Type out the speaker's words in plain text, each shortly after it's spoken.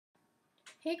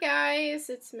Hey guys,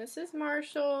 it's Mrs.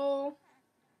 Marshall.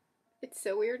 It's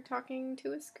so weird talking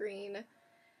to a screen.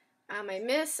 I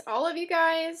miss all of you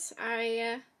guys.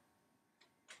 I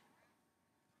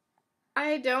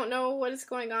don't know what is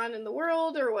going on in the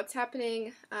world or what's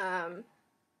happening. I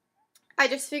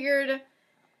just figured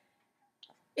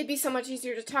it'd be so much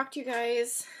easier to talk to you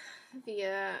guys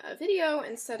via a video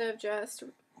instead of just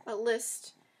a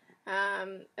list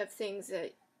of things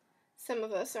that some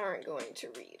of us aren't going to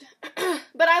read.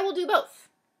 But I will do both,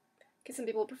 because some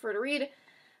people prefer to read,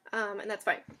 and that's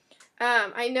fine.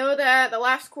 I know that the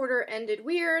last quarter ended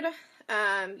weird.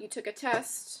 You took a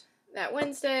test that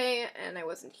Wednesday, and I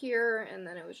wasn't here, and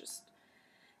then it was just...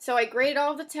 So I graded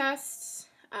all of the tests.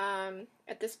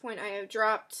 At this point, I have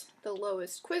dropped the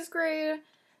lowest quiz grade,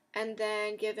 and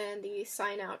then given the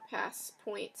sign-out pass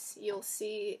points, you'll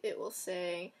see it will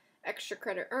say extra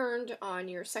credit earned on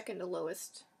your second to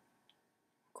lowest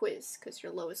quiz, because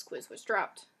your lowest quiz was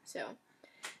dropped. So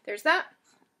there's that.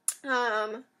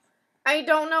 I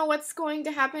don't know what's going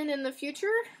to happen in the future.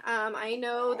 I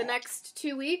know the next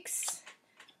 2 weeks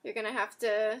you're gonna have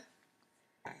to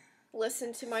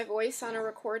listen to my voice on a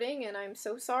recording, and I'm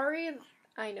so sorry.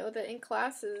 I know that in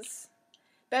class is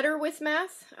better with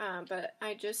math, but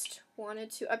I just wanted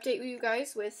to update you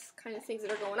guys with kind of things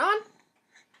that are going on.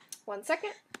 1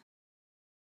 second.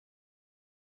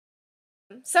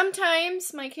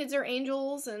 Sometimes my kids are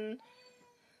angels and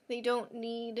they don't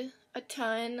need a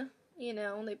ton, you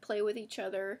know, they play with each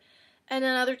other. And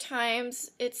then other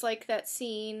times it's like that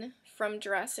scene from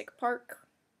Jurassic Park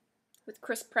with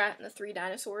Chris Pratt and the 3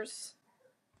 dinosaurs.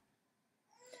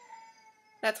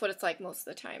 That's what it's like most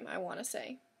of the time, I want to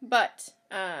say. But,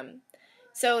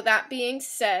 so that being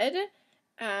said,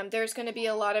 there's going to be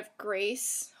a lot of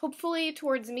grace, hopefully,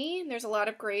 towards me. There's a lot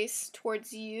of grace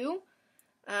towards you.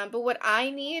 But what I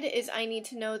need is I need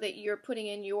to know that you're putting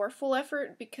in your full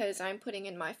effort because I'm putting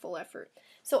in my full effort.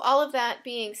 So all of that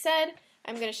being said,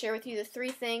 I'm going to share with you the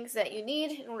 3 things that you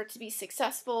need in order to be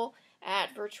successful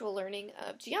at virtual learning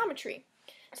of geometry.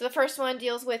 So the first one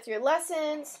deals with your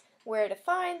lessons, where to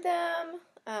find them,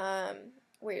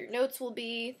 where your notes will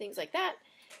be, things like that.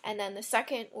 And then the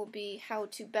second will be how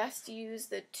to best use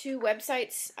the 2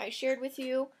 websites I shared with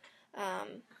you.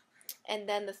 And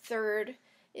then the third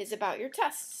is about your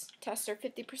tests. Tests are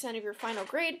 50% of your final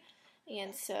grade,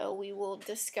 and so we will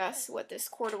discuss what this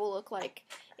quarter will look like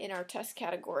in our test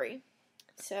category.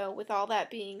 So with all that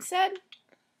being said,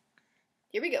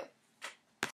 here we go.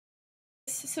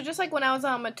 So just like when I was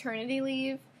on maternity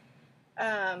leave,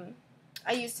 I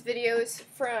used videos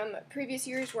from previous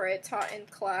years where I taught in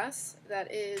class. That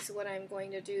is what I'm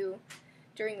going to do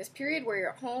during this period where you're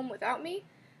at home without me.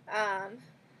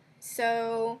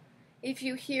 So if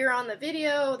you hear on the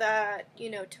video that,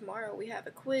 you know, tomorrow we have a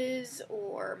quiz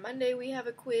or Monday we have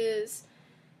a quiz,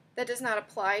 that does not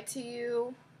apply to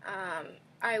you.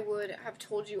 I would have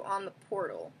told you on the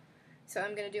portal. So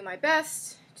I'm going to do my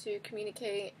best to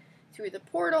communicate through the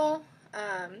portal.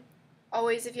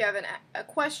 Always, if you have a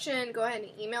question, go ahead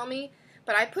and email me.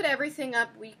 But I put everything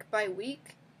up week by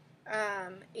week.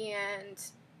 And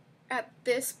at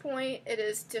this point, it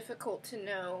is difficult to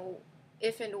know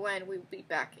if and when we will be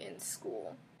back in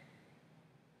school.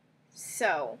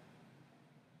 So,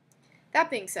 that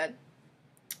being said,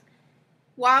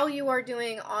 while you are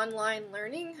doing online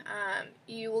learning,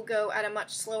 you will go at a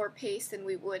much slower pace than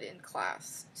we would in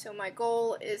class. So my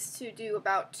goal is to do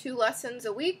about 2 lessons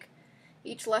a week.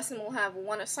 Each lesson will have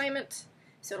 1 assignment,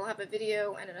 so it'll have a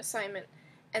video and an assignment.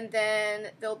 And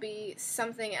then there'll be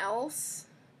something else,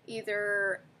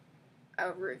 either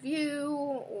a review,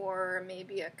 or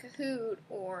maybe a Kahoot,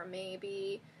 or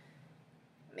maybe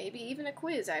even a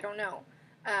quiz, I don't know.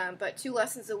 But 2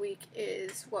 lessons a week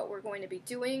is what we're going to be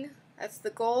doing. That's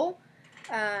the goal.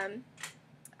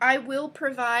 I will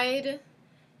provide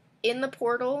in the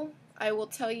portal, I'll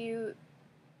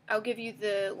give you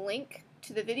the link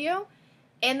to the video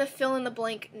and the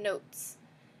fill-in-the-blank notes.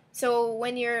 So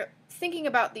when you're thinking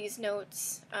about these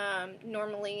notes,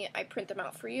 normally I print them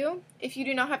out for you. If you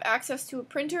do not have access to a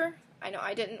printer, I know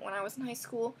I didn't when I was in high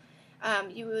school,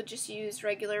 you would just use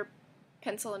regular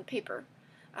pencil and paper.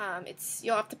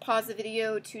 You'll have to pause the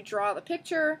video to draw the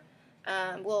picture.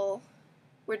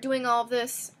 We're doing all of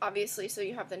this, obviously, so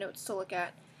you have the notes to look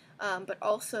at, but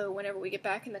also whenever we get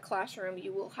back in the classroom,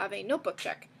 you will have a notebook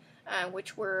check,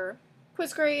 which were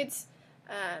quiz grades,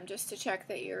 just to check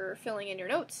that you're filling in your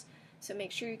notes. So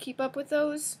make sure you keep up with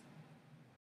those.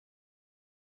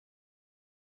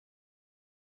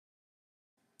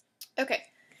 Okay,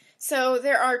 so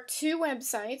there are 2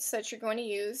 websites that you're going to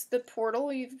use. The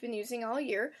portal you've been using all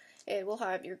year. It will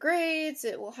have your grades,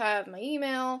 it will have my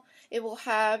email, it will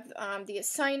have the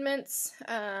assignments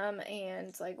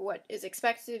and like what is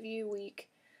expected of you week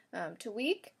to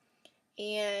week.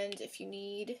 And if you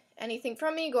need anything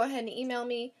from me, go ahead and email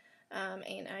me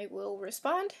and I will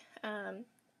respond.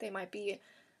 They might be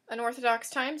unorthodox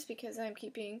times because I'm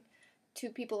keeping 2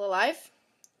 people alive,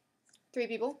 3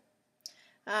 people.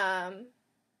 So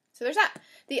there's that.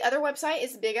 The other website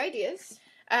is Big Ideas,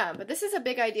 but this is a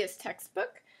Big Ideas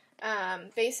textbook.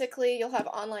 Basically, you'll have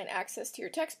online access to your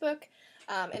textbook,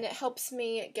 and it helps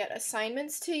me get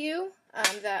assignments to you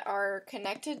that are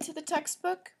connected to the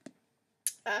textbook.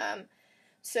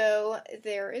 So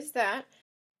there is that.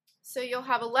 So you'll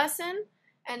have a lesson,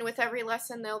 and with every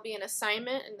lesson there'll be an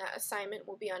assignment, and that assignment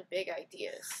will be on Big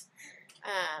Ideas.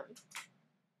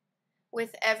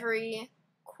 With every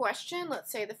question,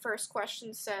 let's say the first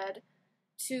question said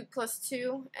 2 plus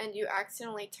 2, and you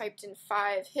accidentally typed in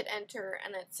 5, hit enter,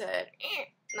 and it said,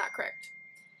 not correct.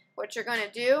 What you're going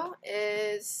to do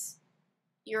is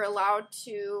you're allowed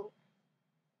to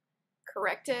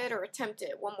correct it or attempt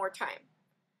it one more time.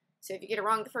 So if you get it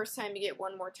wrong the first time, you get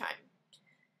one more time.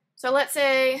 So let's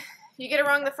say you get it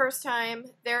wrong the first time,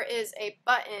 there is a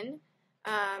button.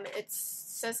 It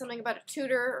says something about a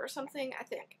tutor or something, I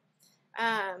think.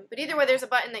 But either way, there's a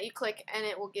button that you click and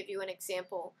it will give you an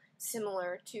example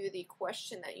similar to the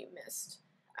question that you missed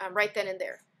right then and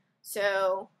there.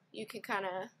 So you can kind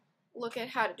of look at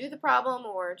how to do the problem,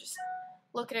 or just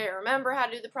look at it and remember how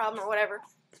to do the problem or whatever,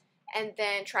 and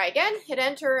then try again, hit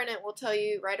enter, and it will tell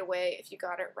you right away if you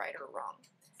got it right or wrong.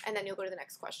 And then you'll go to the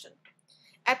next question.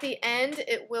 At the end,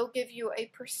 it will give you a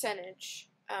percentage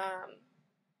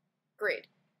grade.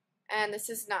 And this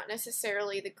is not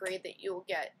necessarily the grade that you'll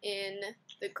get in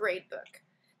the grade book.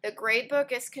 The grade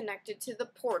book is connected to the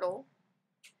portal.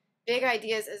 Big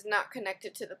Ideas is not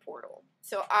connected to the portal.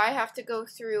 So I have to go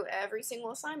through every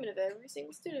single assignment of every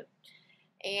single student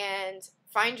and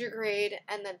find your grade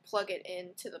and then plug it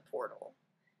into the portal.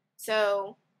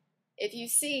 So if you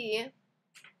see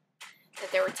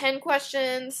that there were 10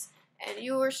 questions and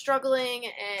you were struggling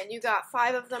and you got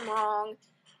 5 of them wrong,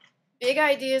 Big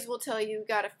Ideas will tell you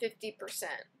got a 50%.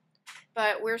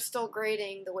 But we're still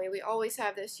grading the way we always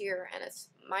have this year, and it's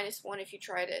 -1 if you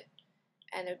tried it,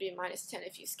 and it would be -10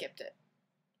 if you skipped it.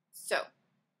 So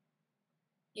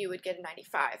you would get a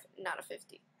 95, not a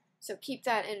 50. So keep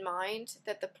that in mind,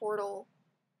 that the portal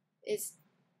is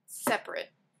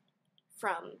separate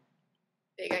from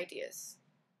Big Ideas.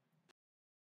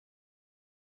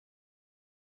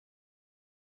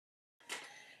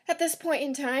 At this point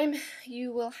in time,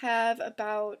 you will have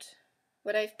about,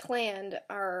 what I've planned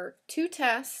are 2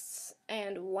 tests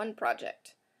and 1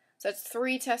 project. So that's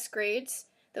 3 test grades.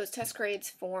 Those test grades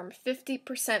form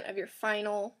 50% of your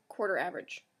final quarter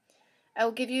average. I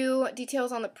will give you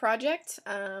details on the project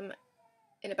in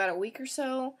about a week or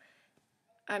so.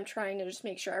 I'm trying to just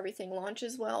make sure everything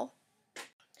launches well.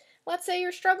 Let's say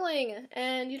you're struggling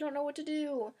and you don't know what to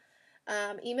do.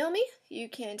 Email me. You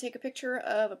can take a picture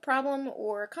of a problem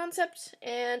or a concept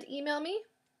and email me.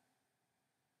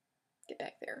 Get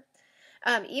back there.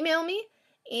 Email me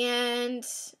and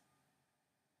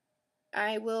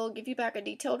I will give you back a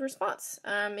detailed response.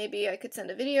 Maybe I could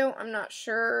send a video. I'm not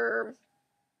sure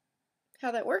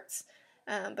how that works,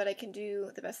 but I can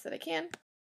do the best that I can.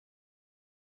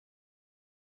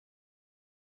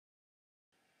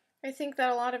 I think that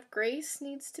a lot of grace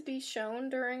needs to be shown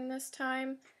during this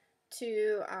time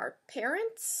to our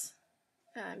parents.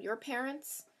 Your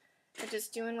parents are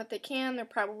just doing what they can. They're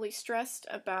probably stressed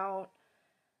about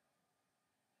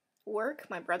work.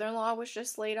 My brother-in-law was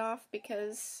just laid off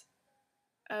because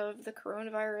of the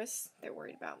coronavirus. They're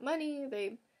worried about money.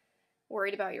 They're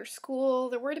worried about your school.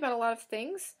 They're worried about a lot of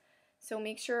things. So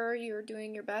make sure you're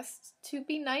doing your best to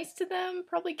be nice to them.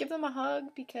 Probably give them a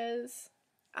hug, because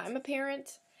I'm a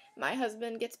parent. My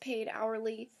husband gets paid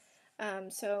hourly.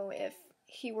 So if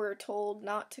he were told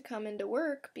not to come into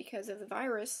work because of the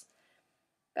virus,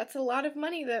 that's a lot of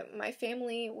money that my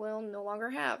family will no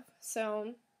longer have.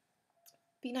 So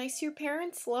be nice to your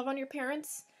parents, love on your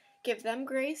parents, give them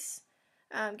grace,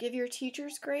 give your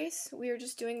teachers grace. We are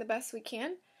just doing the best we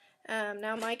can.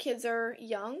 Now my kids are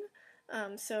young,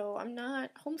 so I'm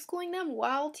not homeschooling them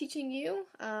while teaching you,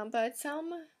 but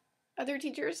some other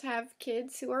teachers have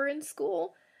kids who are in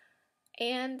school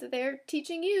and they're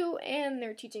teaching you and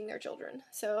they're teaching their children.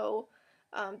 So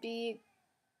be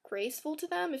graceful to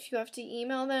them. If you have to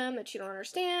email them that you don't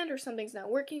understand or something's not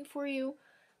working for you,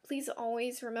 please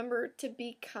always remember to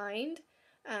be kind,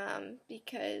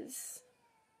 because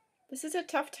this is a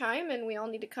tough time and we all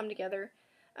need to come together.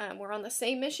 We're on the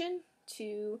same mission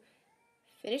to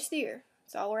finish the year.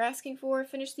 That's all we're asking for.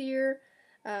 Finish the year.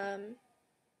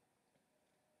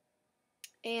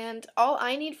 And all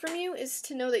I need from you is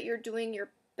to know that you're doing your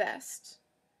best.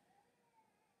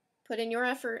 Put in your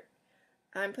effort.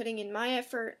 I'm putting in my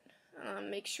effort.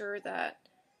 Make sure that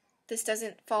this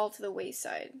doesn't fall to the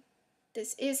wayside.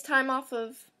 This is time off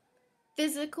of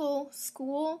physical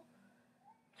school,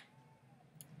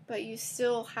 but you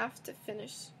still have to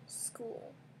finish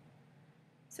school.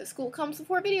 So school comes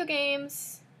before video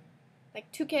games,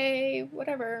 like 2K,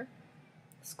 whatever.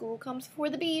 School comes before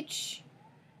the beach.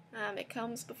 It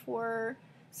comes before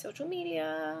social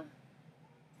media.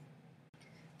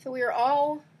 So we are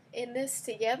all in this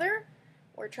together.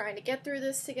 We're trying to get through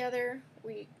this together.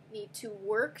 We need to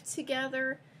work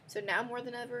together. So now more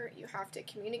than ever, you have to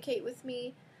communicate with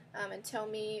me and tell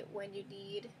me when you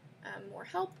need more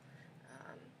help.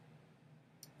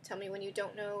 Tell me when you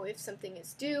don't know if something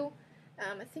is due,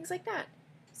 and things like that.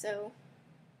 So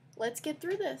let's get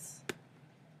through this.